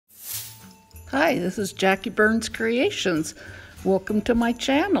Hi, this is Jackie Burns Creations. Welcome to my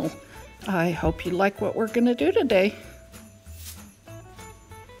channel. I hope you like what we're going to do today.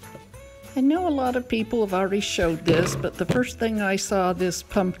 I know a lot of people have already showed this, but the first thing I saw this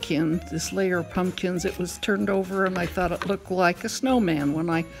pumpkin, this layer of pumpkins, it was turned over and I thought it looked like a snowman when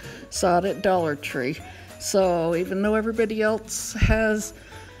I saw it at Dollar Tree. So even though everybody else has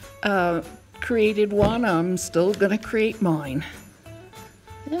created one, I'm still going to create mine.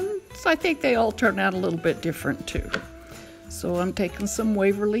 And I think they all turn out a little bit different too. So I'm taking some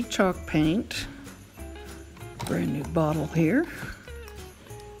Waverly Chalk Paint, brand new bottle here.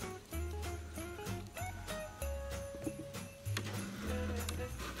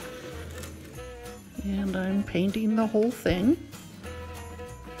 And I'm painting the whole thing.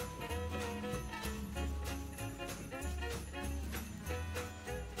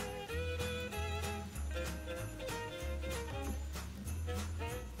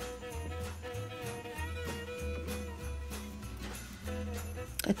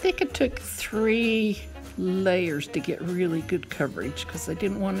 I think it took 3 layers to get really good coverage because I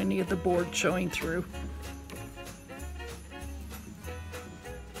didn't want any of the board showing through.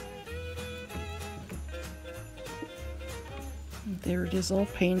 There it is, all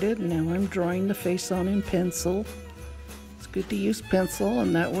painted. Now I'm drawing the face on in pencil. It's good to use pencil,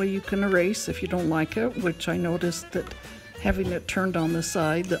 and that way you can erase if you don't like it, which I noticed that having it turned on the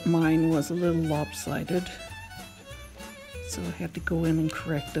side that mine was a little lopsided. So I had to go in and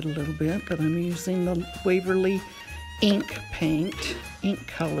correct it a little bit, but I'm using the Waverly ink paint, ink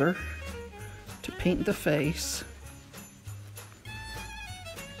color, to paint the face.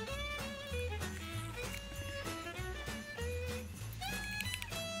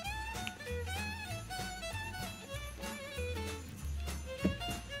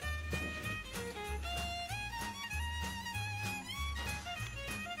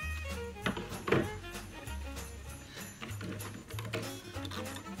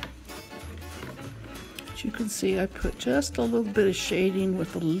 You can see I put just a little bit of shading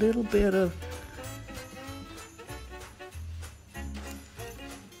with a little bit of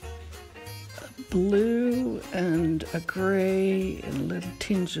blue and a gray and a little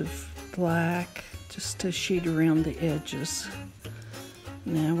tinge of black just to shade around the edges.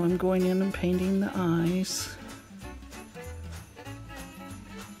 Now I'm going in and painting the eyes.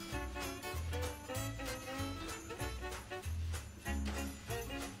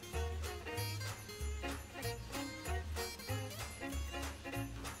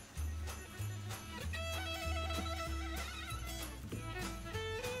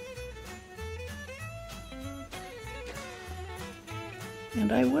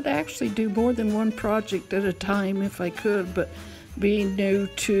 And I would actually do more than one project at a time if I could, but being new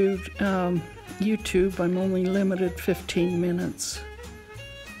to YouTube, I'm only limited 15 minutes.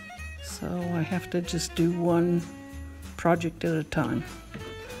 So I have to just do one project at a time.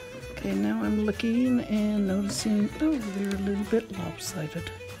 Okay, now I'm looking and noticing, oh, they're a little bit lopsided.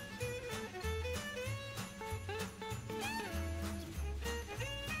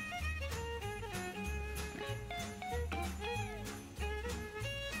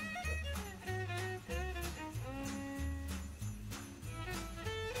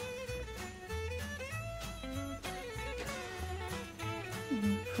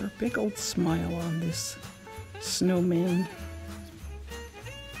 For a big old smile on this snowman.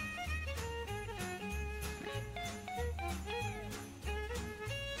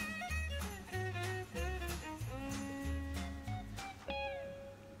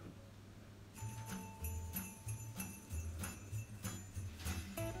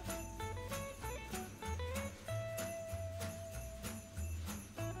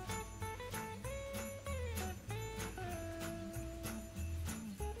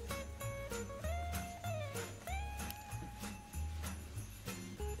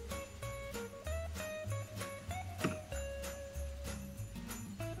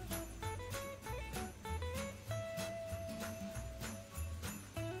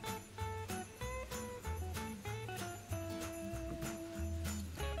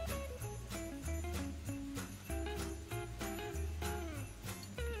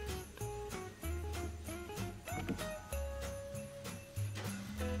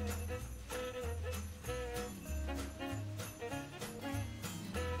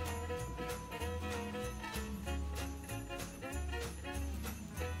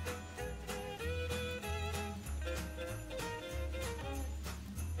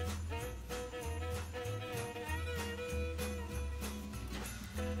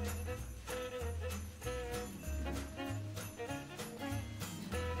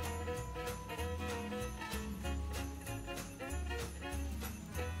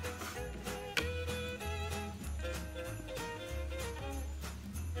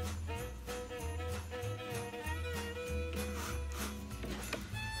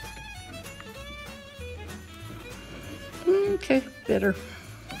 Okay, better.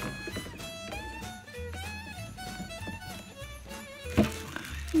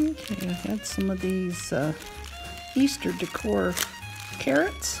 Okay, I had some of these Easter decor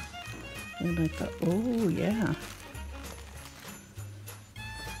carrots, and I thought, oh yeah.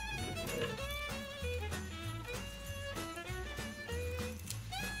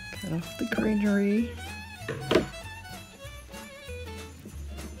 Cut off the greenery.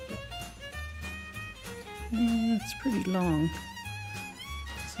 Yeah, it's pretty long,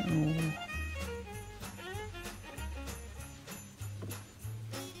 so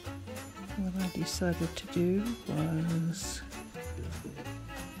what I decided to do was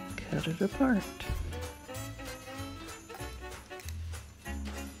cut it apart.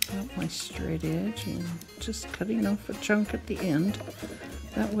 Got my straight edge and just cutting off a chunk at the end.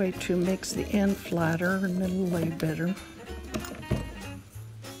 That way too makes the end flatter and it'll lay better.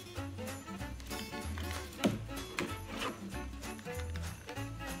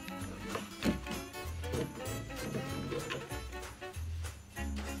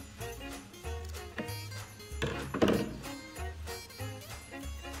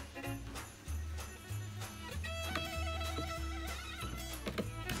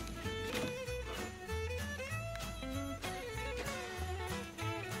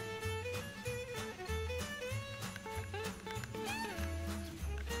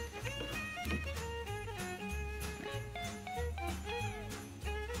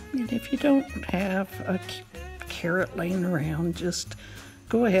 And if you don't have a carrot laying around, just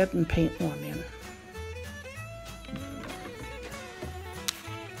go ahead and paint one in.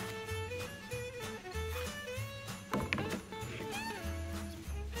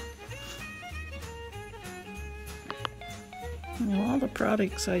 Now, all the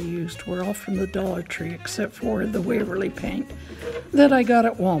products I used were all from the Dollar Tree except for the Waverly paint that I got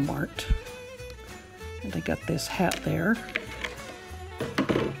at Walmart. And I got this hat there.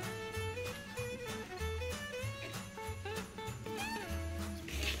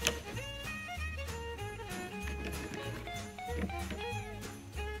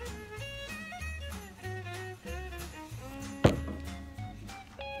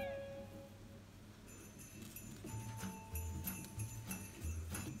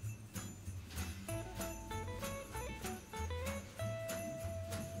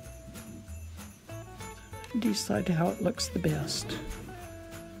 Decide how it looks the best.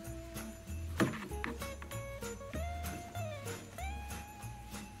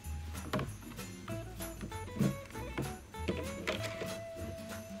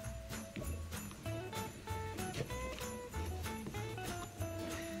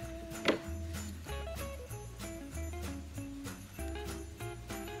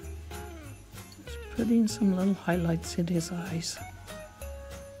 Just putting some little highlights in his eyes.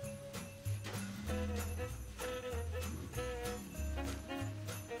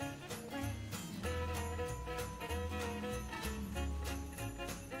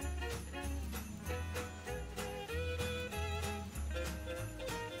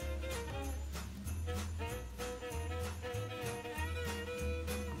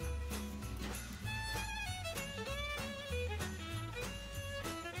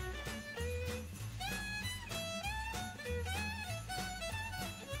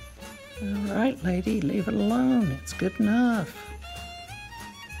 All right, lady, leave it alone. It's good enough.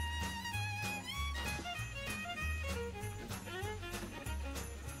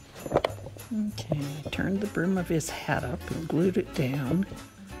 Okay, I turned the brim of his hat up and glued it down.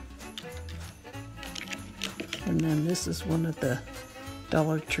 And then this is one of the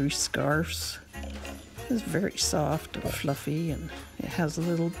Dollar Tree scarves. It's very soft and fluffy, and it has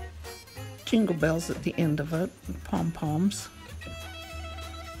little jingle bells at the end of it, and pom-poms.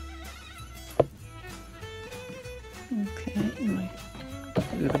 Okay, and I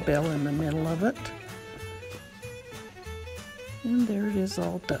put a bell in the middle of it. And there it is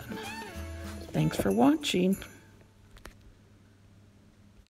all done. Thanks for watching.